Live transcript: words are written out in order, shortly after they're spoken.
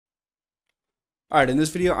Alright, in this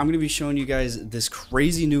video, I'm going to be showing you guys this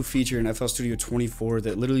crazy new feature in FL Studio 24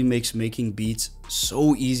 that literally makes making beats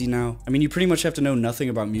so easy now. I mean, you pretty much have to know nothing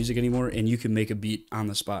about music anymore and you can make a beat on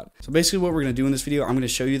the spot. So basically what we're going to do in this video, I'm going to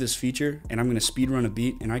show you this feature and I'm going to speed run a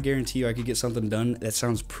beat, and I guarantee you I could get something done that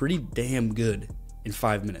sounds pretty damn good in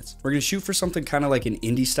 5 minutes. We're gonna shoot for something kind of like an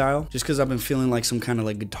indie style, just because I've been feeling like some kind of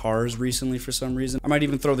like guitars recently for some reason. I might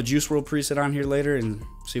even throw the Wrld preset on here later and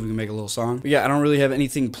see if we can make a little song. But yeah, I don't really have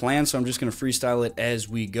anything planned, so I'm just gonna freestyle it as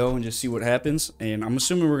we go and just see what happens. And I'm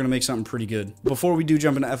assuming we're gonna make something pretty good. Before we do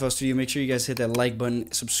jump into FL Studio, make sure you guys hit that like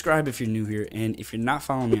button, subscribe if you're new here, and if you're not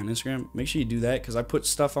following me on Instagram, make sure you do that, because I put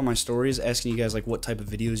stuff on my stories asking you guys like what type of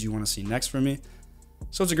videos you want to see next from me.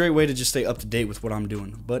 So it's a great way to just stay up to date with what I'm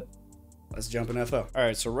doing. But let's jump in FL. All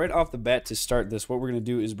right, so right off the bat to start this, what we're going to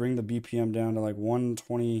do is bring the BPM down to like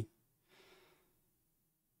 120.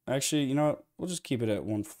 Actually, you know what? We'll just keep it at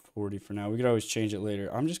 140 for now. We could always change it later.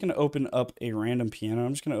 I'm just going to open up a random piano.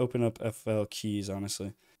 I'm just going to open up FL keys,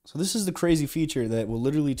 honestly. So this is the crazy feature that will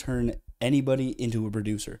literally turn anybody into a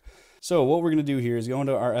producer. So what we're going to do here is go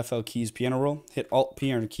into our FL keys piano roll, hit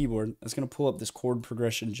Alt-P on the keyboard. That's going to pull up this chord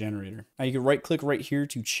progression generator. Now you can right click right here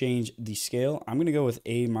to change the scale. I'm going to go with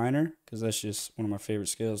A minor because that's just one of my favorite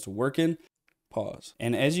scales to work in. Pause.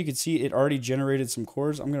 And as you can see, it already generated some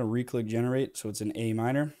chords. I'm going to re-click generate so it's an A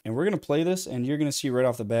minor. And we're going to play this, and you're going to see right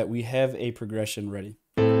off the bat we have a progression ready.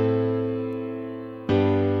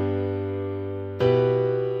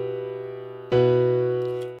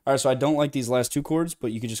 Alright, so I don't like these last two chords,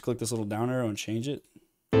 but you can just click this little down arrow and change it.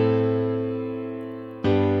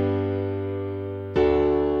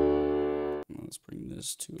 Let's bring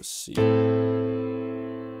this to a C.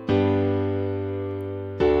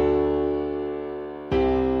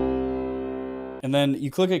 And then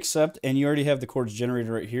you click accept, and you already have the chords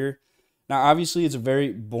generated right here. Now, obviously, it's a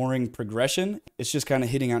very boring progression. It's just kind of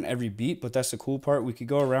hitting on every beat, but that's the cool part. We could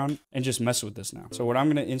go around and just mess with this now. So what I'm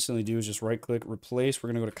going to instantly do is just right-click, replace. We're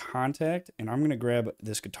going to go to contact, and I'm going to grab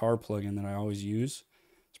this guitar plugin that I always use.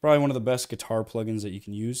 It's probably one of the best guitar plugins that you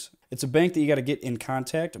can use. It's a bank that you got to get in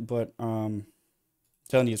Contact, but I'm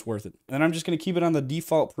telling you, it's worth it. And then I'm just going to keep it on the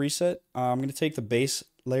default preset. I'm going to take the bass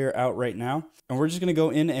layer out right now, and we're just going to go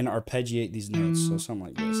in and arpeggiate these notes. So something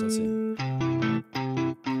like this. Let's see.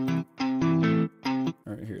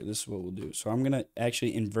 Right here, this is what we'll do. So I'm going to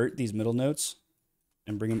actually invert these middle notes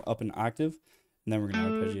and bring them up an octave, and then we're going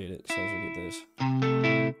to arpeggiate it. So as we get this.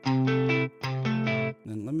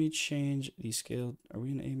 Then let me change the scale. Are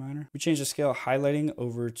we in A minor? We change the scale highlighting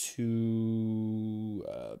over to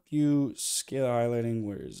view, scale highlighting.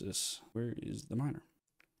 Where is this? Where is the minor?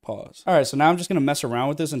 Pause. All right, so now I'm just going to mess around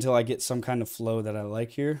with this until I get some kind of flow that I like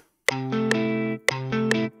here.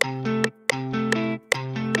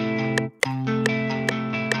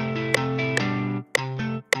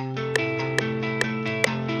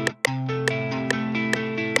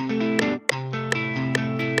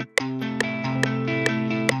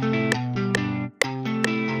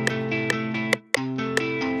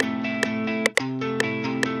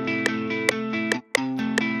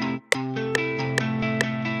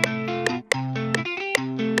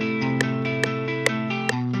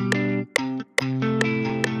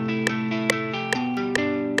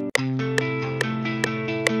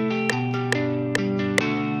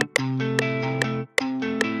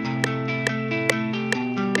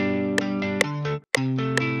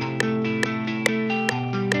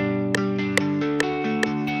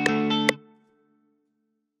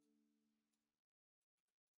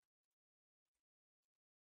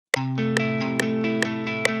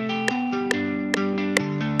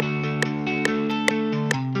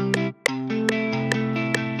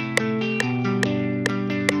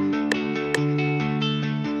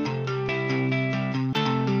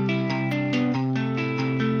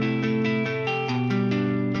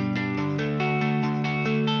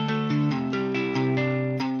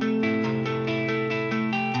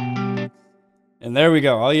 And there we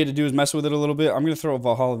go. All you had to do is mess with it a little bit. I'm going to throw a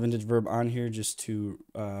Valhalla Vintage Verb on here just to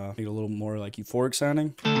make it a little more like euphoric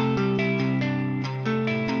sounding.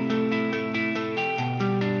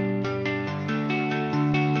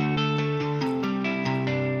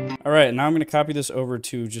 All right, now I'm going to copy this over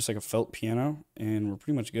to just like a felt piano, and we're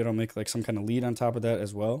pretty much good. I'll make like some kind of lead on top of that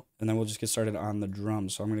as well, and then we'll just get started on the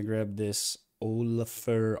drums. So I'm going to grab this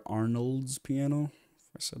Olafur Arnold's piano.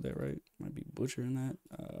 If I said that right, might be butchering that.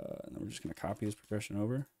 And then we're just going to copy this progression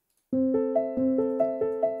over.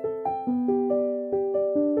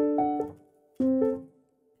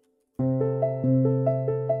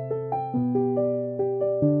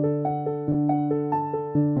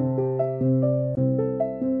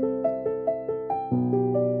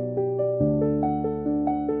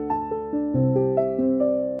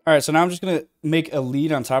 All right, so now I'm just gonna make a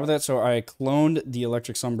lead on top of that. So I cloned the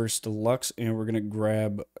Electric Sunburst Deluxe, and we're gonna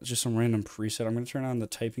grab just some random preset. I'm gonna turn on the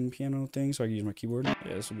typing piano thing so I can use my keyboard. Yeah,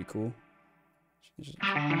 this will be cool.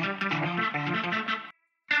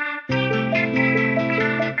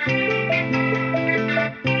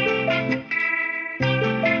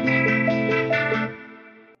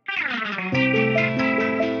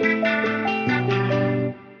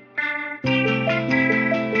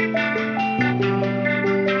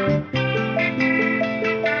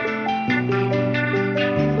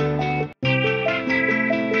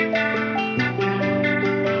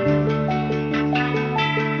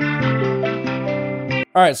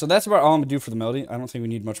 All right, so that's about all I'm gonna do for the melody. I don't think we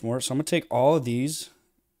need much more. So I'm gonna take all of these.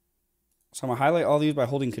 So I'm gonna highlight all these by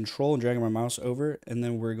holding Control and dragging my mouse over, and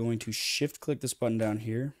then we're going to shift click this button down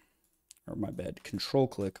here. Or my bad, Control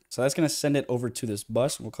click. So that's gonna send it over to this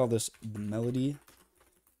bus. We'll call this the melody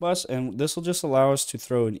bus, and this will just allow us to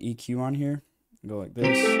throw an EQ on here. Go like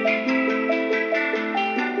this.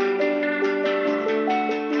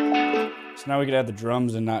 So now we can add the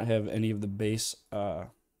drums and not have any of the bass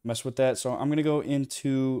mess with that. So I'm gonna go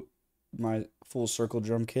into my full circle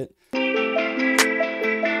drum kit.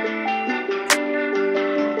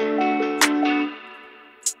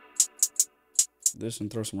 This and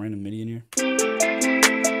throw some random MIDI in here.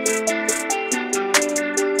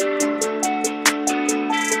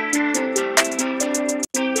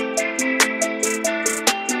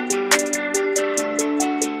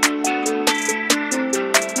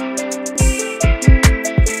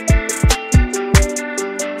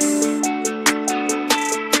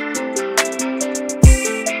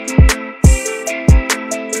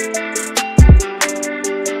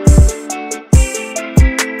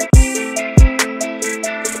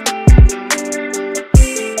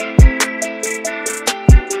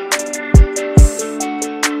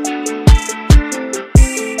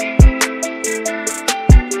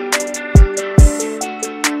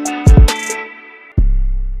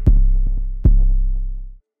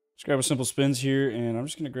 Just grab a simple spins here, and I'm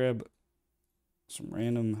just going to grab some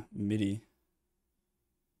random MIDI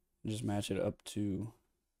and just match it up to,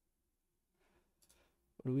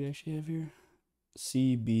 what do we actually have here?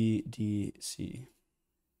 C, B, D, C.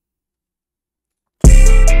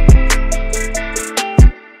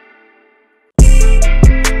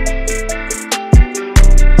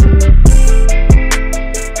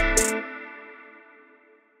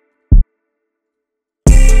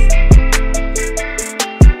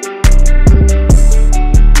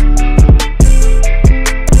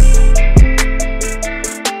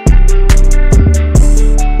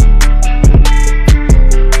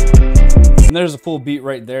 And there's a full beat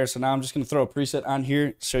right there. So now I'm just going to throw a preset on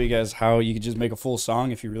here, show you guys how you could just make a full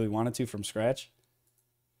song if you really wanted to from scratch.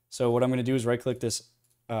 So what I'm going to do is right click this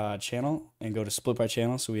channel and go to split by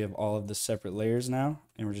channel. So we have all of the separate layers now,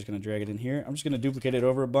 and we're just going to drag it in here. I'm just going to duplicate it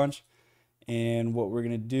over a bunch. And what we're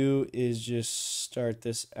going to do is just start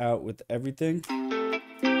this out with everything.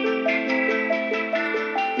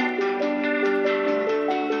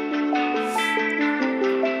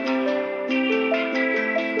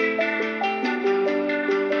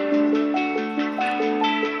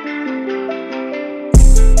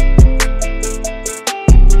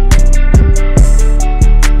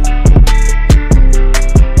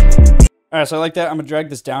 All right, so like that, I'm gonna drag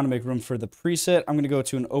this down to make room for the preset. I'm gonna go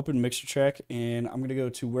to an open mixer track, and I'm gonna go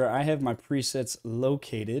to where I have my presets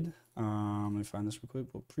located. Let me find this real quick.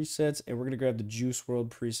 Well, presets, and we're gonna grab the Juice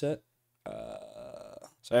Wrld preset.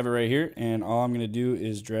 So I have it right here, and all I'm gonna do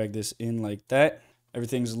is drag this in like that.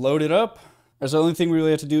 Everything's loaded up. So the only thing we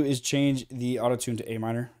really have to do is change the auto tune to A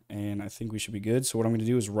minor, and I think we should be good. So what I'm gonna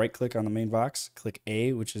do is right click on the main box, click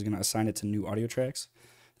A, which is gonna assign it to new audio tracks.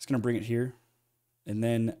 It's gonna bring it here. And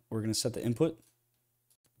then we're going to set the input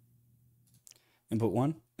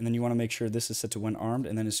 1, and then you want to make sure this is set to when armed,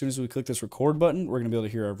 and then as soon as we click this record button, we're going to be able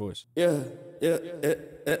to hear our voice. Yeah. Oh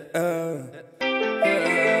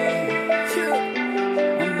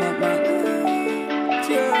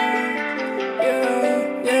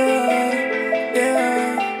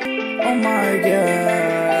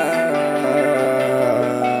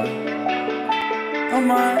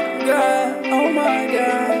my God. Oh my God. Oh my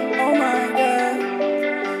God. Oh my God.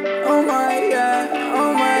 Oh my God,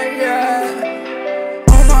 oh my God,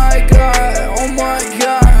 oh my God, oh my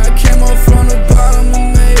God, I came up from the bottom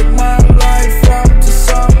and made my life up to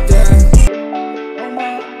something.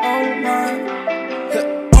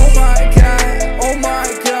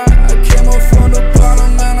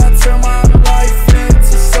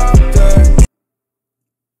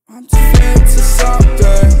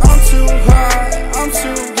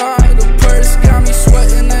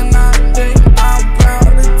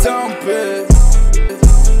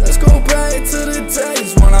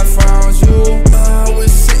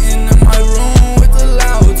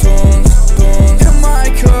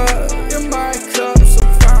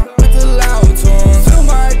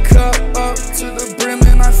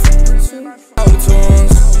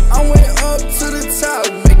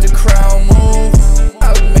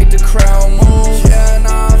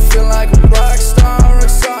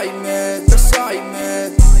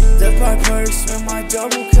 Death by perks with my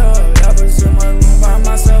double cup. Rappers in my room by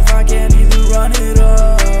myself, I can't even run it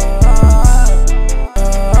up.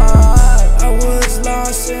 I was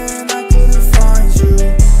lost and I couldn't find you.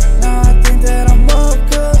 Now I think that I'm up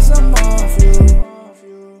cause I'm off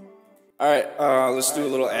you. Alright, let's do a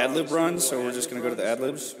little ad-lib run. So we're just gonna go to the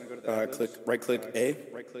ad-libs. Right click A.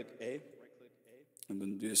 And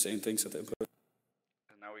then do the same thing, set the input.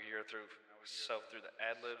 And now we hear through the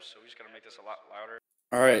ad-libs, so we just gotta make this a lot louder.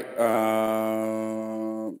 Alright,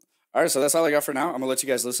 so that's all I got for now. I'm gonna let you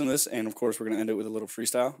guys listen to this, and of course we're gonna end it with a little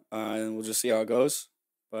freestyle, and we'll just see how it goes.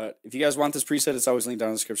 But if you guys want this preset, it's always linked down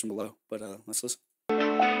in the description below. But let's listen. Oh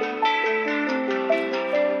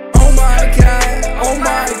my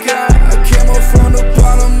god, I came up from the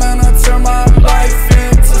bottom and I turned my life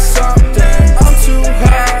into something. I'm too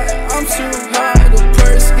high, the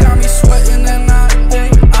purse got me sweating and I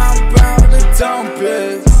think I'm bound to dump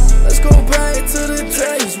it. Let's go back to the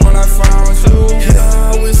days when I found you.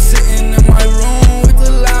 Yeah, I was sitting in my room with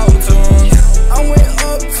the loud tunes. I went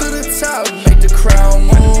up to the top, make the crowd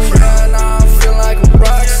move. And now I feel like a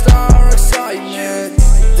rock star, excitement.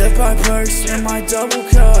 Death by perks in my double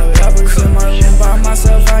cup. Rappers in my room by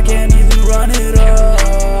myself, I can't even run it up.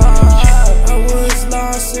 I was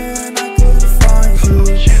lost and I couldn't find you.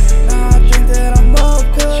 Now I think that I'm up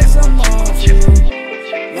cause I'm off you.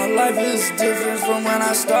 My life is different from when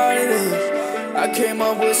I started it. I came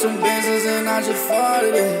up with some business and I just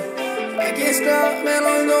farted it. I can't stop, man,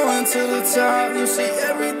 I'm going to the top. You see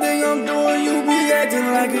everything I'm doing, you be acting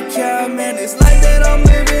like a cowman. It's like that I'm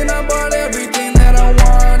living, I bought everything.